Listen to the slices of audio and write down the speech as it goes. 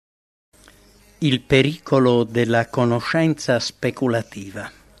Il pericolo della conoscenza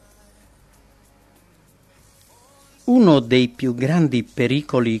speculativa. Uno dei più grandi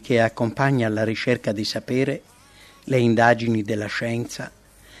pericoli che accompagna la ricerca di sapere, le indagini della scienza,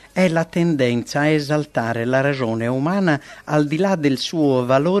 è la tendenza a esaltare la ragione umana al di là del suo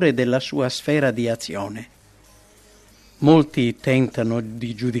valore e della sua sfera di azione. Molti tentano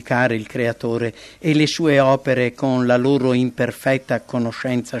di giudicare il creatore e le sue opere con la loro imperfetta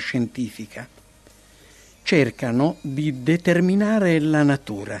conoscenza scientifica. Cercano di determinare la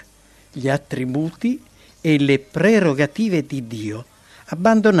natura, gli attributi e le prerogative di Dio,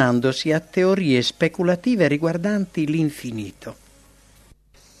 abbandonandosi a teorie speculative riguardanti l'infinito.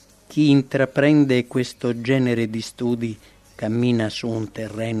 Chi intraprende questo genere di studi cammina su un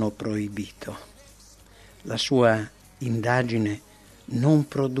terreno proibito. La sua indagine non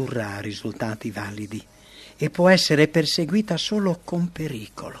produrrà risultati validi e può essere perseguita solo con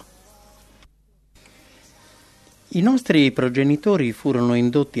pericolo. I nostri progenitori furono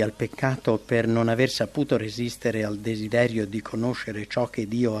indotti al peccato per non aver saputo resistere al desiderio di conoscere ciò che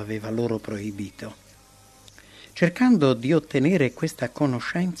Dio aveva loro proibito. Cercando di ottenere questa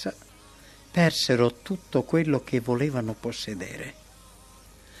conoscenza, persero tutto quello che volevano possedere.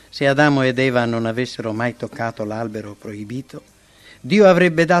 Se Adamo ed Eva non avessero mai toccato l'albero proibito, Dio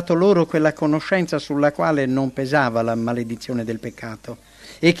avrebbe dato loro quella conoscenza sulla quale non pesava la maledizione del peccato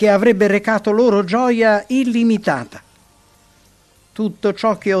e che avrebbe recato loro gioia illimitata. Tutto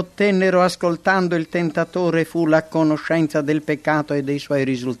ciò che ottennero ascoltando il tentatore fu la conoscenza del peccato e dei suoi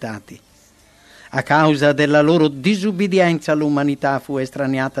risultati. A causa della loro disubbidienza l'umanità fu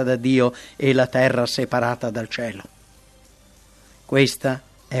estraniata da Dio e la terra separata dal cielo. Questa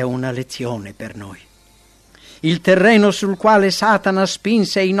è una lezione per noi. Il terreno sul quale Satana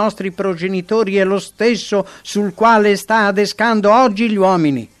spinse i nostri progenitori è lo stesso sul quale sta adescando oggi gli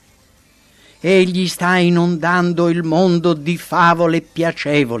uomini. Egli sta inondando il mondo di favole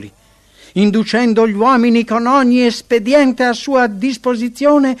piacevoli, inducendo gli uomini con ogni espediente a sua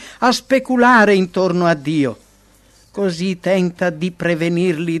disposizione a speculare intorno a Dio. Così tenta di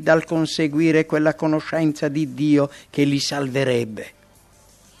prevenirli dal conseguire quella conoscenza di Dio che li salverebbe.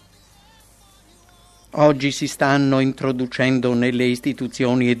 Oggi si stanno introducendo nelle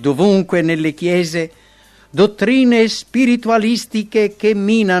istituzioni e dovunque nelle chiese dottrine spiritualistiche che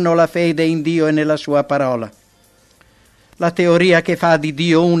minano la fede in Dio e nella sua parola. La teoria che fa di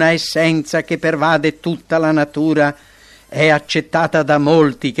Dio una essenza che pervade tutta la natura è accettata da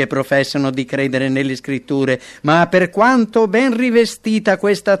molti che professano di credere nelle scritture, ma per quanto ben rivestita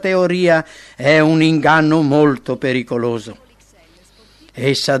questa teoria è un inganno molto pericoloso.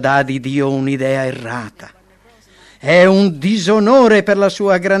 Essa dà di Dio un'idea errata. È un disonore per la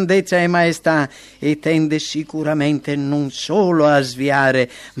sua grandezza e maestà e tende sicuramente non solo a sviare,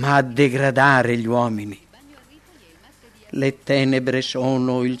 ma a degradare gli uomini. Le tenebre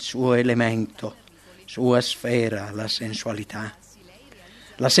sono il suo elemento, sua sfera, la sensualità.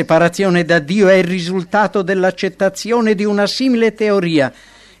 La separazione da Dio è il risultato dell'accettazione di una simile teoria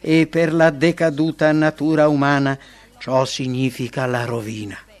e per la decaduta natura umana ciò significa la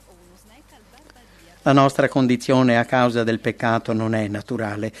rovina. La nostra condizione a causa del peccato non è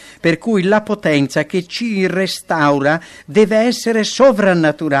naturale, per cui la potenza che ci restaura deve essere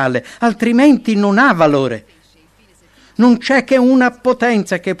sovrannaturale, altrimenti non ha valore. Non c'è che una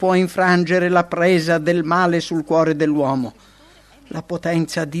potenza che può infrangere la presa del male sul cuore dell'uomo, la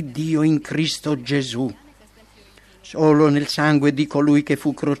potenza di Dio in Cristo Gesù. Solo nel sangue di colui che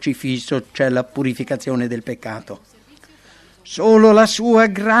fu crocifisso c'è la purificazione del peccato. Solo la sua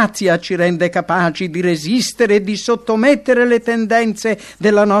grazia ci rende capaci di resistere e di sottomettere le tendenze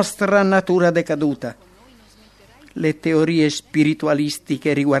della nostra natura decaduta. Le teorie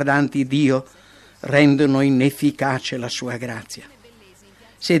spiritualistiche riguardanti Dio rendono inefficace la sua grazia.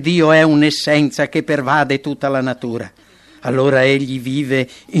 Se Dio è un'essenza che pervade tutta la natura, allora egli vive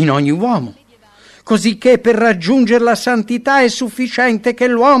in ogni uomo, cosicché per raggiungere la santità è sufficiente che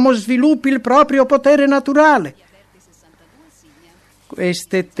l'uomo sviluppi il proprio potere naturale.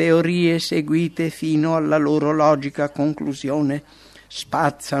 Queste teorie, seguite fino alla loro logica conclusione,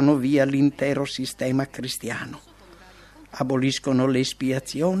 spazzano via l'intero sistema cristiano, aboliscono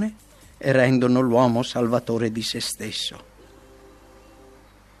l'espiazione e rendono l'uomo salvatore di se stesso.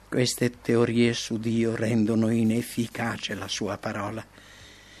 Queste teorie su Dio rendono inefficace la sua parola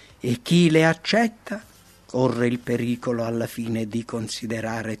e chi le accetta corre il pericolo alla fine di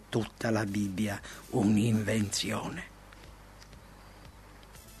considerare tutta la Bibbia un'invenzione.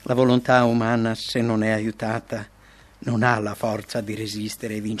 La volontà umana, se non è aiutata, non ha la forza di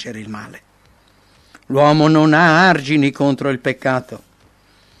resistere e vincere il male. L'uomo non ha argini contro il peccato.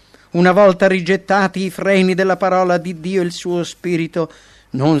 Una volta rigettati i freni della parola di Dio e il suo spirito,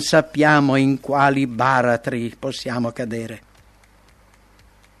 non sappiamo in quali baratri possiamo cadere.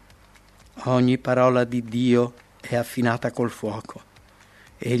 Ogni parola di Dio è affinata col fuoco.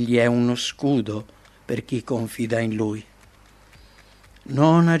 Egli è uno scudo per chi confida in Lui.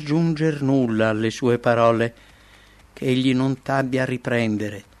 Non aggiunger nulla alle sue parole, che egli non t'abbia a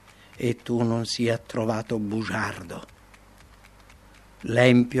riprendere e tu non sia trovato bugiardo.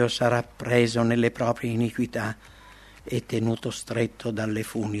 L'empio sarà preso nelle proprie iniquità e tenuto stretto dalle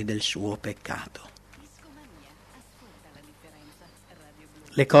funi del suo peccato.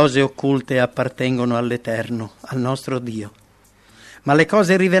 Le cose occulte appartengono all'Eterno, al nostro Dio, ma le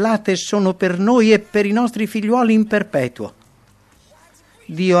cose rivelate sono per noi e per i nostri figliuoli in perpetuo.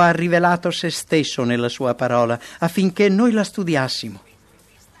 Dio ha rivelato se stesso nella sua parola affinché noi la studiassimo.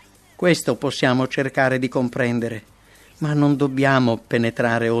 Questo possiamo cercare di comprendere, ma non dobbiamo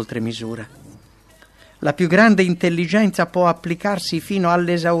penetrare oltre misura. La più grande intelligenza può applicarsi fino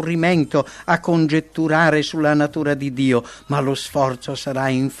all'esaurimento a congetturare sulla natura di Dio, ma lo sforzo sarà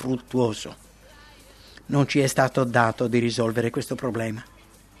infruttuoso. Non ci è stato dato di risolvere questo problema.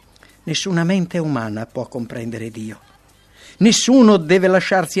 Nessuna mente umana può comprendere Dio. Nessuno deve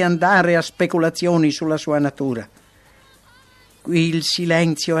lasciarsi andare a speculazioni sulla sua natura. Qui il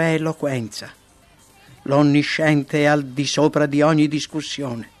silenzio è eloquenza. L'onnisciente è al di sopra di ogni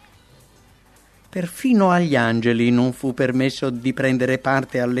discussione. Perfino agli angeli non fu permesso di prendere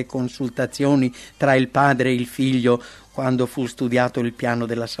parte alle consultazioni tra il padre e il figlio quando fu studiato il piano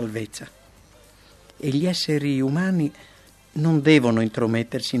della salvezza. E gli esseri umani non devono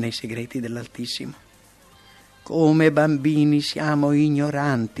intromettersi nei segreti dell'Altissimo. Come bambini siamo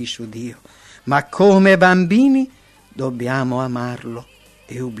ignoranti su Dio, ma come bambini dobbiamo amarlo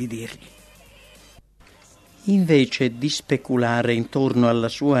e ubbidirgli. Invece di speculare intorno alla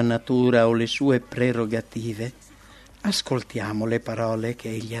sua natura o le sue prerogative, ascoltiamo le parole che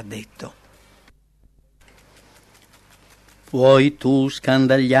egli ha detto. Puoi tu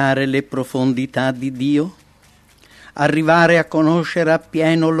scandagliare le profondità di Dio? Arrivare a conoscere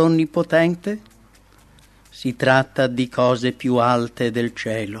appieno l'Onnipotente? Si tratta di cose più alte del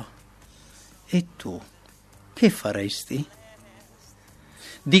cielo. E tu, che faresti?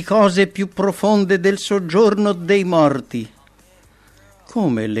 Di cose più profonde del soggiorno dei morti,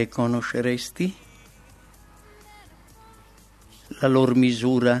 come le conosceresti? La lor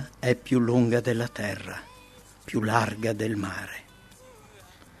misura è più lunga della terra, più larga del mare.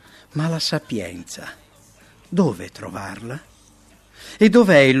 Ma la sapienza, dove trovarla? E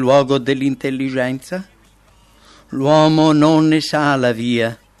dov'è il luogo dell'intelligenza? L'uomo non ne sa la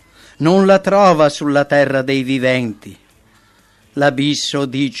via, non la trova sulla terra dei viventi. L'abisso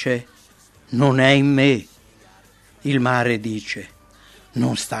dice, non è in me. Il mare dice,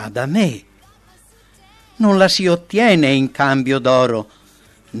 non sta da me. Non la si ottiene in cambio d'oro,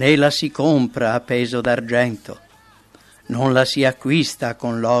 né la si compra a peso d'argento. Non la si acquista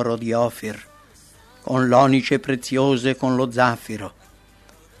con l'oro di Ofir, con l'onice prezioso e con lo zaffiro.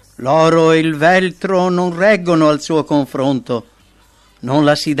 L'oro e il veltro non reggono al suo confronto. Non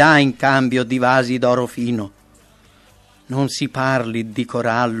la si dà in cambio di vasi d'oro fino. Non si parli di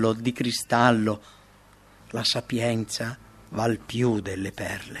corallo, di cristallo. La sapienza val più delle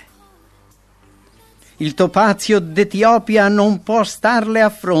perle. Il topazio d'Etiopia non può starle a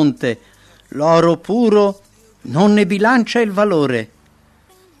fronte. L'oro puro non ne bilancia il valore.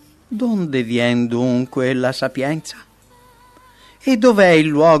 Donde vien dunque la sapienza? E dov'è il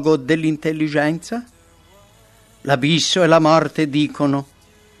luogo dell'intelligenza? L'abisso e la morte dicono,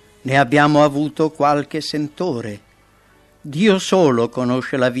 ne abbiamo avuto qualche sentore. Dio solo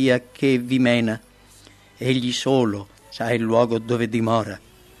conosce la via che vi mena, egli solo sa il luogo dove dimora,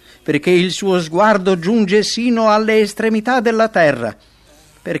 perché il suo sguardo giunge sino alle estremità della terra,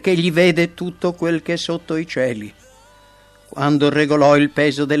 perché egli vede tutto quel che è sotto i cieli. Quando regolò il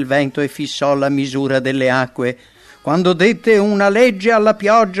peso del vento e fissò la misura delle acque, quando dette una legge alla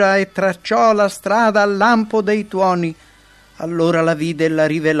pioggia e tracciò la strada al lampo dei tuoni, allora la vide e la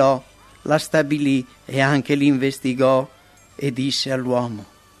rivelò, la stabilì e anche l'investigò e disse all'uomo,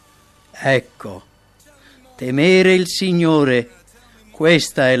 ecco, temere il Signore,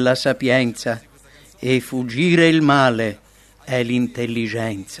 questa è la sapienza, e fuggire il male è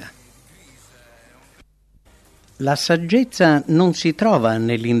l'intelligenza. La saggezza non si trova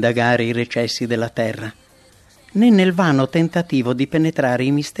nell'indagare i recessi della terra, né nel vano tentativo di penetrare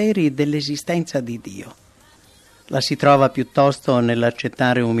i misteri dell'esistenza di Dio. La si trova piuttosto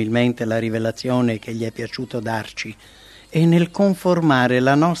nell'accettare umilmente la rivelazione che gli è piaciuto darci e nel conformare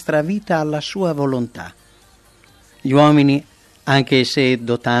la nostra vita alla sua volontà. Gli uomini anche se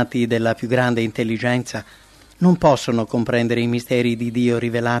dotati della più grande intelligenza, non possono comprendere i misteri di Dio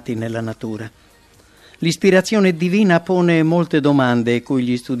rivelati nella natura. L'ispirazione divina pone molte domande cui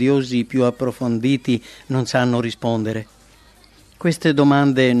gli studiosi più approfonditi non sanno rispondere. Queste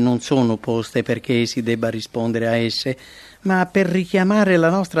domande non sono poste perché si debba rispondere a esse, ma per richiamare la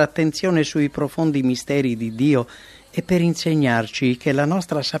nostra attenzione sui profondi misteri di Dio e per insegnarci che la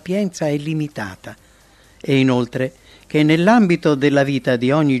nostra sapienza è limitata e inoltre che nell'ambito della vita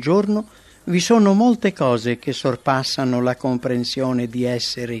di ogni giorno vi sono molte cose che sorpassano la comprensione di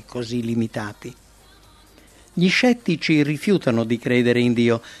essere così limitati. Gli scettici rifiutano di credere in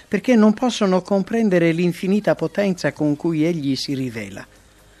Dio perché non possono comprendere l'infinita potenza con cui Egli si rivela.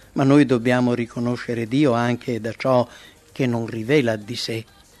 Ma noi dobbiamo riconoscere Dio anche da ciò che non rivela di sé,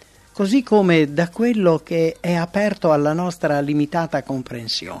 così come da quello che è aperto alla nostra limitata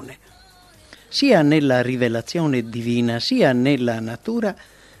comprensione. Sia nella rivelazione divina, sia nella natura,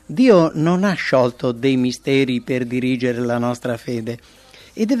 Dio non ha sciolto dei misteri per dirigere la nostra fede,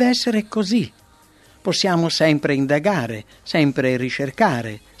 e deve essere così. Possiamo sempre indagare, sempre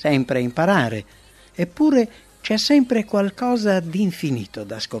ricercare, sempre imparare, eppure c'è sempre qualcosa di infinito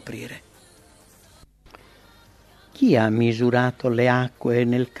da scoprire. Chi ha misurato le acque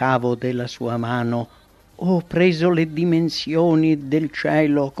nel cavo della sua mano o preso le dimensioni del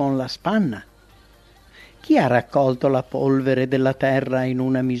cielo con la spanna? Chi ha raccolto la polvere della terra in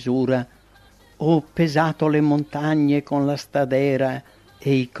una misura o pesato le montagne con la stadera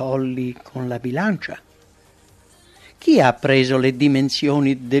e i colli con la bilancia? Chi ha preso le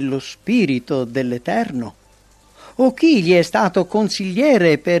dimensioni dello spirito dell'Eterno? O chi gli è stato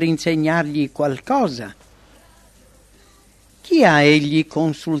consigliere per insegnargli qualcosa? Chi ha egli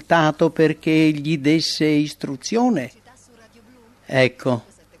consultato perché gli desse istruzione? Ecco,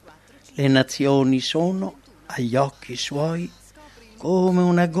 le nazioni sono, agli occhi suoi, come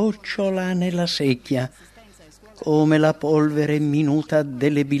una gocciola nella secchia, come la polvere minuta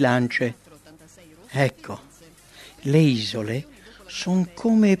delle bilance. Ecco, le isole son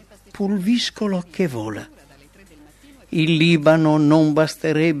come pulviscolo che vola. Il Libano non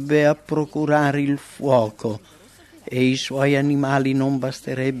basterebbe a procurare il fuoco e i suoi animali non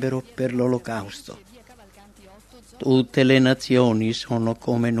basterebbero per l'olocausto. Tutte le nazioni sono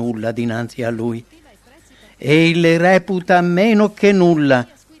come nulla dinanzi a lui. Egli le reputa meno che nulla,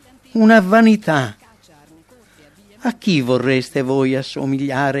 una vanità. A chi vorreste voi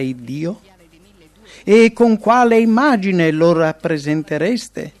assomigliare il Dio? E con quale immagine lo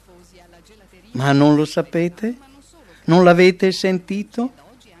rappresentereste? Ma non lo sapete? Non l'avete sentito?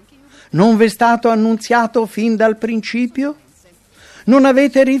 Non v'è stato annunziato fin dal principio? Non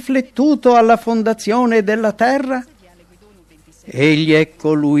avete riflettuto alla fondazione della terra? Egli è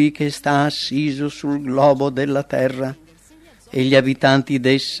colui che sta assiso sul globo della terra e gli abitanti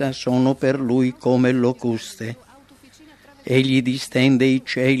d'essa sono per lui come locuste. Egli distende i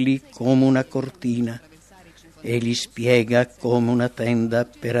cieli come una cortina e li spiega come una tenda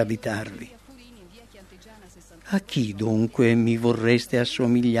per abitarvi. A chi dunque mi vorreste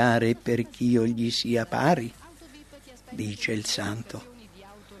assomigliare perché io gli sia pari? Dice il Santo.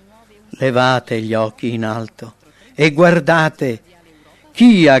 Levate gli occhi in alto e guardate,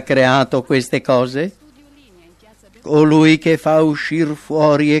 chi ha creato queste cose? Colui che fa uscir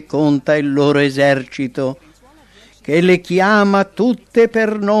fuori e conta il loro esercito, che le chiama tutte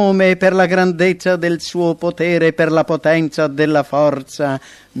per nome, per la grandezza del suo potere, per la potenza della forza,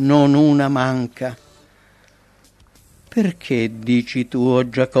 non una manca. Perché dici tu, o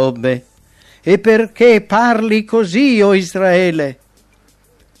Giacobbe, e perché parli così, o Israele?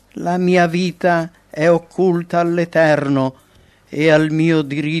 La mia vita è occulta all'Eterno, e al mio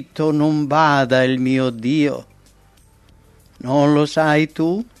diritto non bada il mio Dio. Non lo sai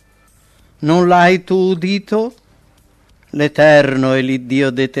tu? Non l'hai tu udito? L'Eterno è l'Iddio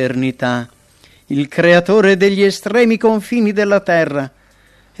d'eternità, il creatore degli estremi confini della terra.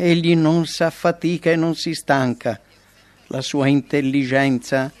 Egli non s'affatica e non si stanca. La sua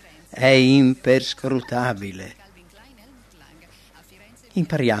intelligenza è imperscrutabile.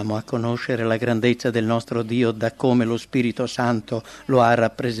 Impariamo a conoscere la grandezza del nostro Dio da come lo Spirito Santo lo ha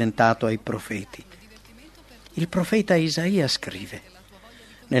rappresentato ai profeti. Il profeta Isaia scrive: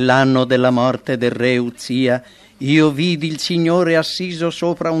 nell'anno della morte del re Uzia, io vidi il Signore assiso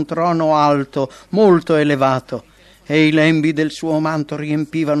sopra un trono alto, molto elevato, e i lembi del suo manto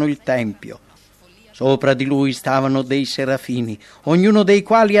riempivano il tempio. Sopra di lui stavano dei serafini, ognuno dei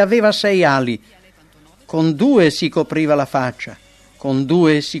quali aveva 6 ali. Con 2 si copriva la faccia, con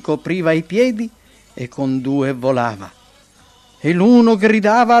 2 si copriva i piedi e con 2 volava. E l'uno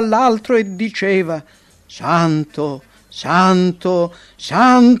gridava all'altro e diceva: Santo, Santo,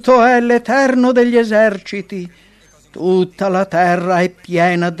 santo è l'Eterno degli eserciti, tutta la terra è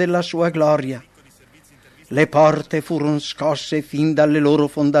piena della sua gloria. Le porte furono scosse fin dalle loro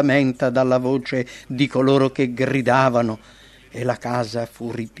fondamenta dalla voce di coloro che gridavano, e la casa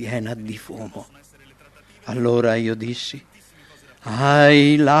fu ripiena di fumo. Allora io dissi: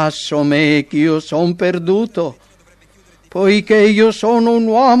 ahi, lasso me, ch'io son perduto, poiché io sono un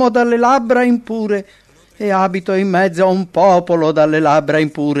uomo dalle labbra impure e abito in mezzo a un popolo dalle labbra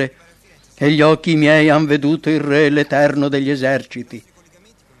impure, e gli occhi miei han veduto il Re, l'Eterno degli eserciti.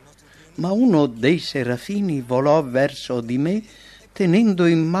 Ma uno dei serafini volò verso di me, tenendo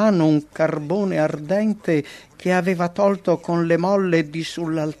in mano un carbone ardente che aveva tolto con le molle di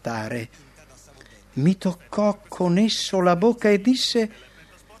sull'altare. Mi toccò con esso la bocca e disse: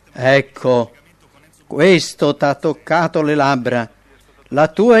 ecco, questo t'ha toccato le labbra, la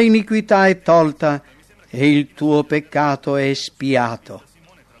tua iniquità è tolta e il tuo peccato è espiato.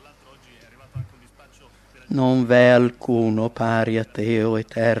 Non v'è alcuno pari a te, o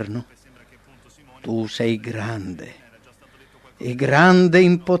Eterno. Tu sei grande, e grande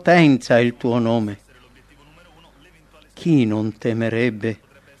in potenza è il tuo nome. Chi non temerebbe,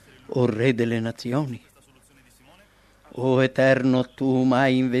 o Re delle nazioni? O Eterno, tu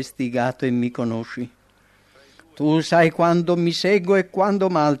m'hai investigato e mi conosci. Tu sai quando mi seguo e quando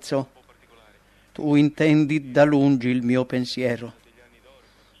m'alzo. Tu intendi da lungi il mio pensiero.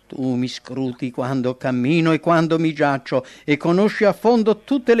 Tu mi scruti quando cammino e quando mi giaccio, e conosci a fondo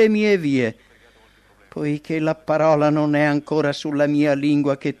tutte le mie vie, poiché la parola non è ancora sulla mia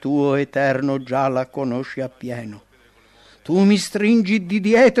lingua, che tu, o Eterno, già la conosci appieno. Tu mi stringi di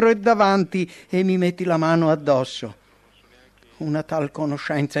dietro e davanti e mi metti la mano addosso. Una tal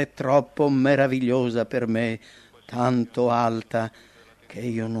conoscenza è troppo meravigliosa per me, tanto alta che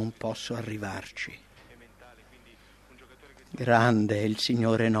io non posso arrivarci. Grande è il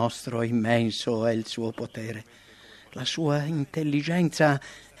Signore nostro, immenso è il suo potere. La sua intelligenza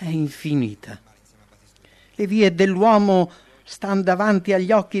è infinita. Le vie dell'uomo stanno davanti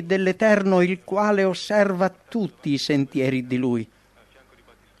agli occhi dell'Eterno, il quale osserva tutti i sentieri di lui.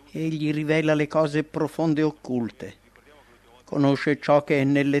 Egli rivela le cose profonde e occulte. Conosce ciò che è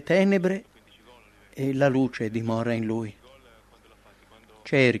nelle tenebre e la luce dimora in lui.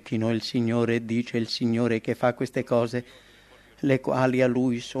 Cerchino il Signore, dice il Signore, che fa queste cose, le quali a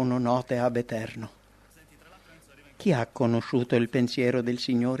lui sono note ab eterno. Chi ha conosciuto il pensiero del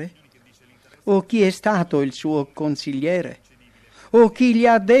Signore? O chi è stato il suo consigliere? O chi gli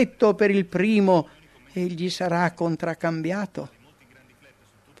ha detto per il primo, egli sarà contraccambiato?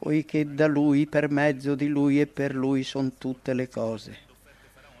 Poiché da lui, per mezzo di lui e per lui son tutte le cose.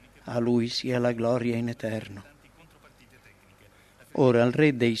 A lui sia la gloria in eterno. Ora al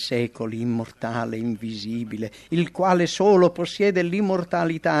Re dei secoli, immortale, invisibile, il quale solo possiede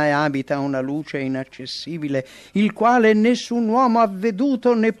l'immortalità e abita una luce inaccessibile, il quale nessun uomo ha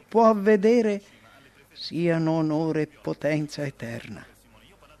veduto né può vedere, siano onore e potenza eterna.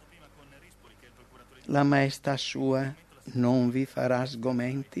 La maestà sua non vi farà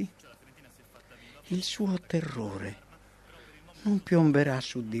sgomenti? Il suo terrore non piomberà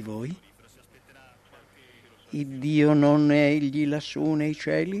su di voi? Il Dio non è egli lassù nei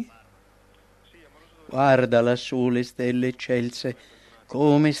cieli? Guarda lassù le stelle eccelse,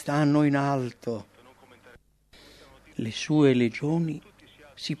 come stanno in alto. Le sue legioni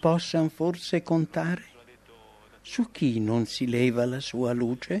si possan forse contare? Su chi non si leva la sua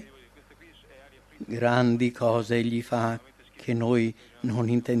luce? Grandi cose egli fa che noi non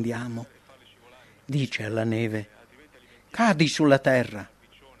intendiamo. Dice alla neve: cadi sulla terra.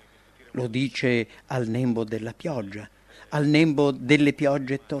 Lo dice al nembo della pioggia, al nembo delle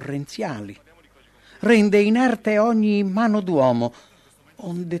piogge torrenziali. Rende inerte ogni mano d'uomo,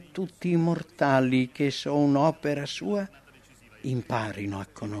 onde tutti i mortali che son opera sua imparino a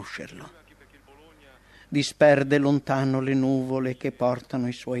conoscerlo. Disperde lontano le nuvole che portano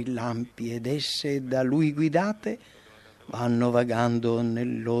i suoi lampi, ed esse, da lui guidate, vanno vagando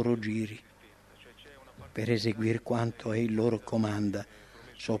nei loro giri, per eseguir quanto ei loro comanda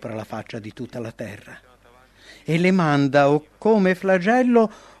sopra la faccia di tutta la terra, e le manda o come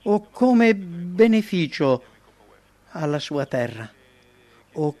flagello o come beneficio alla sua terra,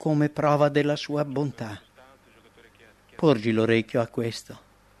 o come prova della sua bontà. Porgi l'orecchio a questo,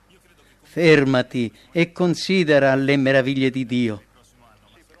 fermati e considera le meraviglie di Dio.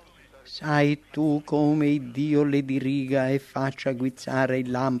 Sai tu come Dio le diriga e faccia guizzare il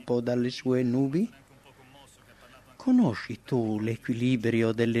lampo dalle sue nubi? Conosci tu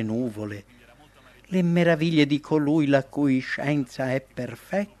l'equilibrio delle nuvole, le meraviglie di colui la cui scienza è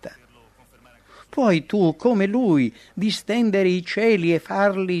perfetta? Puoi tu, come lui, distendere i cieli e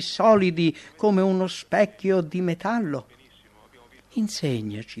farli solidi come uno specchio di metallo?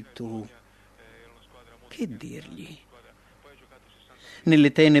 Insegnaci tu. Che dirgli?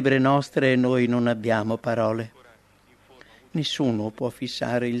 Nelle tenebre nostre noi non abbiamo parole. Nessuno può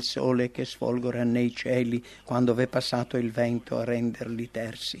fissare il sole che sfolgora nei cieli quando v'è passato il vento a renderli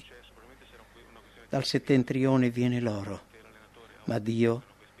tersi. Dal settentrione viene l'oro, ma Dio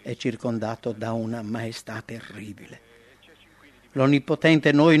è circondato da una maestà terribile.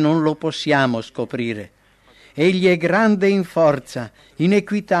 L'Onnipotente noi non lo possiamo scoprire. Egli è grande in forza, in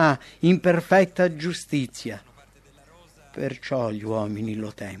equità, in perfetta giustizia. Perciò gli uomini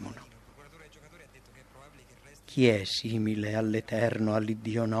lo temono. Chi è simile all'Eterno,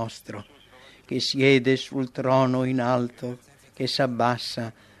 all'Iddio nostro, che siede sul trono in alto, che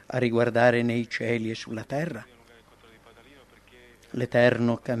s'abbassa a riguardare nei cieli e sulla terra?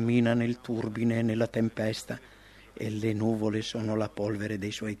 L'Eterno cammina nel turbine e nella tempesta, e le nuvole sono la polvere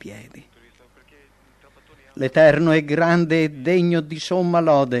dei suoi piedi. L'Eterno è grande e degno di somma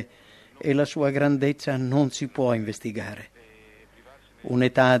lode, e la sua grandezza non si può investigare.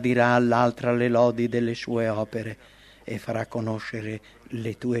 Un'età dirà all'altra le lodi delle sue opere e farà conoscere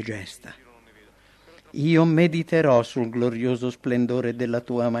le tue gesta. Io mediterò sul glorioso splendore della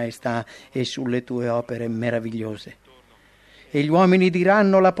tua maestà e sulle tue opere meravigliose. E gli uomini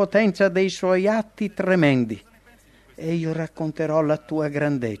diranno la potenza dei suoi atti tremendi, e io racconterò la tua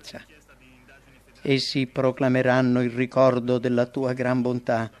grandezza. Essi proclameranno il ricordo della tua gran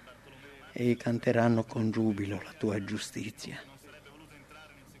bontà e canteranno con giubilo la tua giustizia.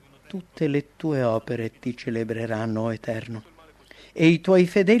 Tutte le tue opere ti celebreranno, o Eterno, e i tuoi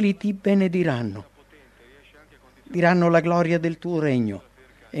fedeli ti benediranno. Diranno la gloria del tuo regno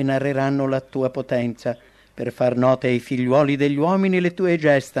e narreranno la tua potenza per far note ai figliuoli degli uomini le tue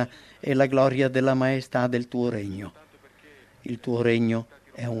gesta e la gloria della maestà del tuo regno. Il tuo regno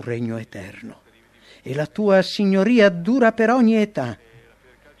è un regno eterno e la tua signoria dura per ogni età.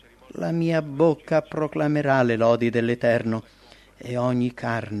 La mia bocca proclamerà le lodi dell'Eterno e ogni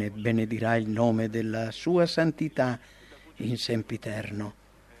carne benedirà il nome della sua santità in sempiterno.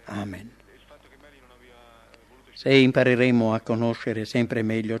 Amen. Se impareremo a conoscere sempre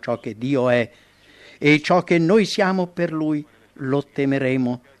meglio ciò che Dio è e ciò che noi siamo per Lui, lo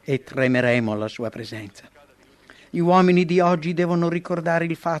temeremo e tremeremo alla sua presenza. Gli uomini di oggi devono ricordare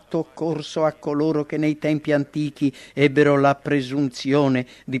il fatto occorso a coloro che nei tempi antichi ebbero la presunzione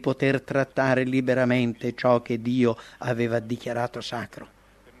di poter trattare liberamente ciò che Dio aveva dichiarato sacro.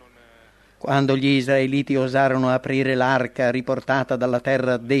 Quando gli israeliti osarono aprire l'arca riportata dalla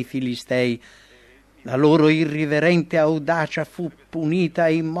terra dei Filistei, la loro irriverente audacia fu punita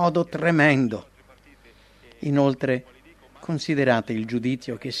in modo tremendo. Inoltre, considerate il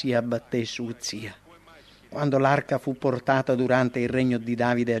giudizio che si abbatté su Uzia, quando l'arca fu portata durante il regno di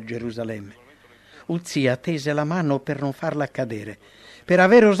Davide a Gerusalemme. Uzia tese la mano per non farla cadere. Per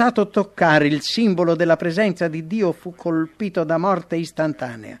aver osato toccare il simbolo della presenza di Dio fu colpito da morte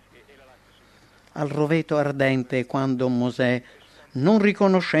istantanea. Al roveto ardente, quando Mosè, non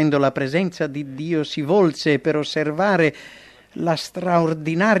riconoscendo la presenza di Dio, si volse per osservare la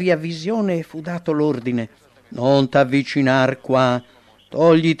straordinaria visione, fu dato l'ordine: non t'avvicinar qua,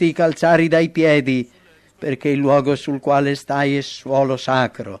 togliti i calzari dai piedi, perché il luogo sul quale stai è suolo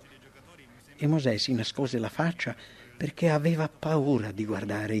sacro. E Mosè si nascose la faccia perché aveva paura di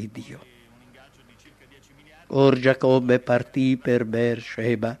guardare il Dio. Or Giacobbe partì per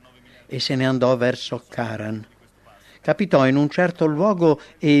Beersheba e se ne andò verso Caran. Capitò in un certo luogo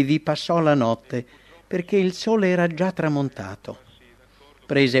e vi passò la notte, perché il sole era già tramontato.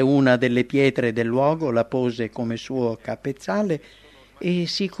 Prese una delle pietre del luogo, la pose come suo capezzale e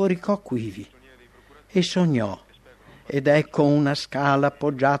si coricò quivi. E sognò, ed ecco una scala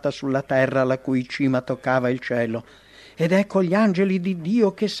appoggiata sulla terra la cui cima toccava il cielo, ed ecco gli angeli di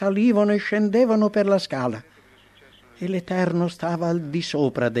Dio che salivano e scendevano per la scala. E l'Eterno stava al di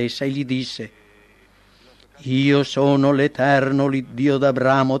sopra d'essa e gli disse: Io sono l'Eterno, l'Iddio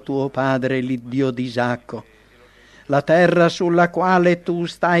d'Abramo tuo padre, l'Iddio di Isacco. La terra sulla quale tu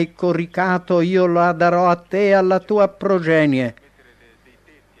stai coricato io la darò a te e alla tua progenie.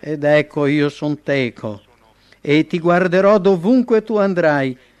 Ed ecco io son teco, e ti guarderò dovunque tu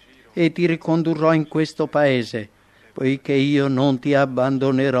andrai, e ti ricondurrò in questo paese, poiché io non ti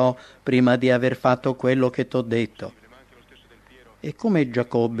abbandonerò prima di aver fatto quello che t'ho detto. E come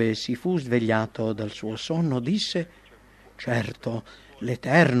Giacobbe si fu svegliato dal suo sonno, disse: certo,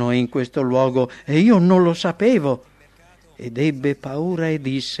 l'Eterno è in questo luogo, e io non lo sapevo. Ed ebbe paura e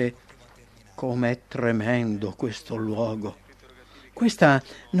disse: com'è tremendo questo luogo! Questa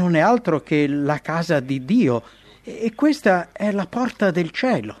non è altro che la casa di Dio e questa è la porta del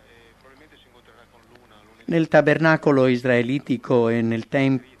cielo. Nel tabernacolo israelitico e nel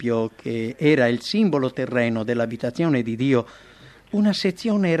tempio, che era il simbolo terreno dell'abitazione di Dio, una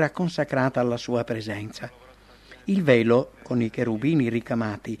sezione era consacrata alla sua presenza. Il velo, con i cherubini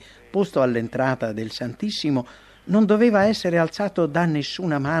ricamati, posto all'entrata del Santissimo, non doveva essere alzato da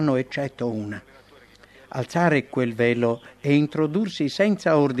nessuna mano eccetto una. Alzare quel velo e introdursi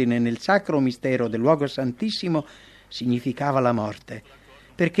senza ordine nel sacro mistero del luogo santissimo significava la morte,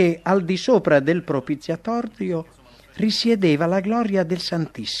 perché al di sopra del propiziatorio risiedeva la gloria del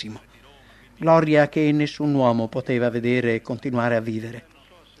Santissimo, gloria che nessun uomo poteva vedere e continuare a vivere.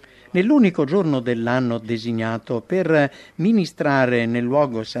 Nell'unico giorno dell'anno designato per ministrare nel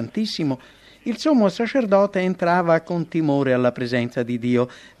luogo santissimo, il sommo sacerdote entrava con timore alla presenza di Dio,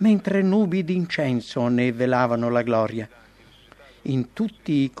 mentre nubi d'incenso ne velavano la gloria. In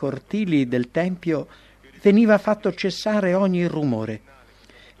tutti i cortili del tempio veniva fatto cessare ogni rumore.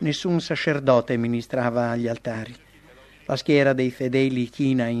 Nessun sacerdote ministrava agli altari. La schiera dei fedeli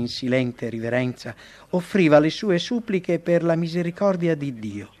china in silente riverenza offriva le sue suppliche per la misericordia di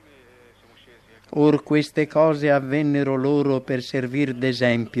Dio. Or queste cose avvennero loro per servir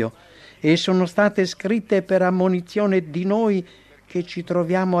d'esempio e sono state scritte per ammonizione di noi che ci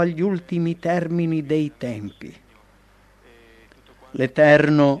troviamo agli ultimi termini dei tempi.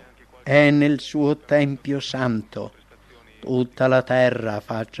 L'Eterno è nel suo tempio santo, tutta la terra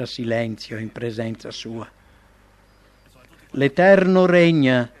faccia silenzio in presenza sua. L'Eterno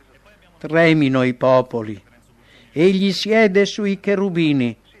regna, tremino i popoli, egli siede sui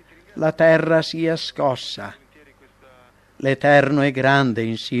cherubini, la terra sia scossa. L'Eterno è grande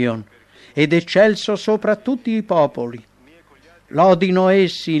in Sion ed eccelso sopra tutti i popoli. Lodino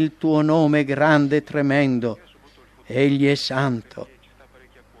essi il tuo nome grande e tremendo, egli è santo.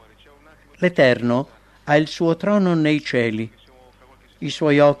 L'Eterno ha il suo trono nei cieli, i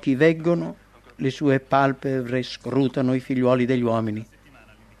suoi occhi veggono, le sue palpebre scrutano i figliuoli degli uomini.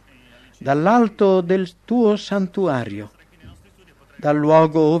 Dall'alto del tuo santuario, dal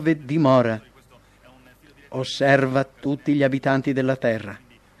luogo ove dimora, osserva tutti gli abitanti della terra,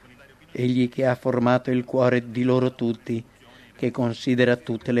 egli che ha formato il cuore di loro tutti, che considera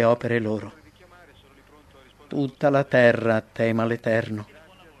tutte le opere loro. Tutta la terra tema l'Eterno,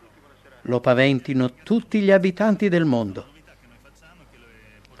 lo paventino tutti gli abitanti del mondo.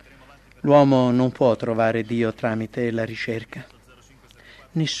 L'uomo non può trovare Dio tramite la ricerca.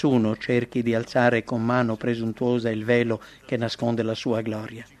 Nessuno cerchi di alzare con mano presuntuosa il velo che nasconde la sua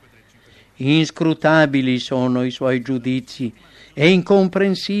gloria. Inscrutabili sono i suoi giudizi e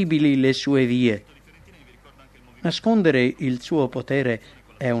incomprensibili le sue vie. Nascondere il suo potere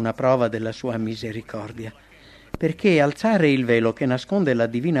è una prova della sua misericordia, perché alzare il velo che nasconde la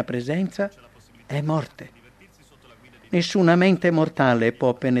divina presenza è morte. Nessuna mente mortale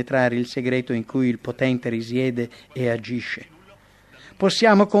può penetrare il segreto in cui il potente risiede e agisce.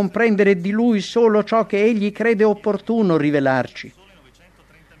 Possiamo comprendere di lui solo ciò che egli crede opportuno rivelarci.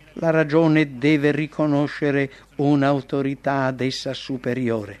 La ragione deve riconoscere un'autorità ad essa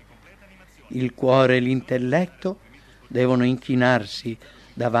superiore. Il cuore e l'intelletto devono inchinarsi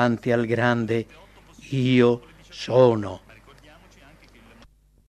davanti al grande Io sono.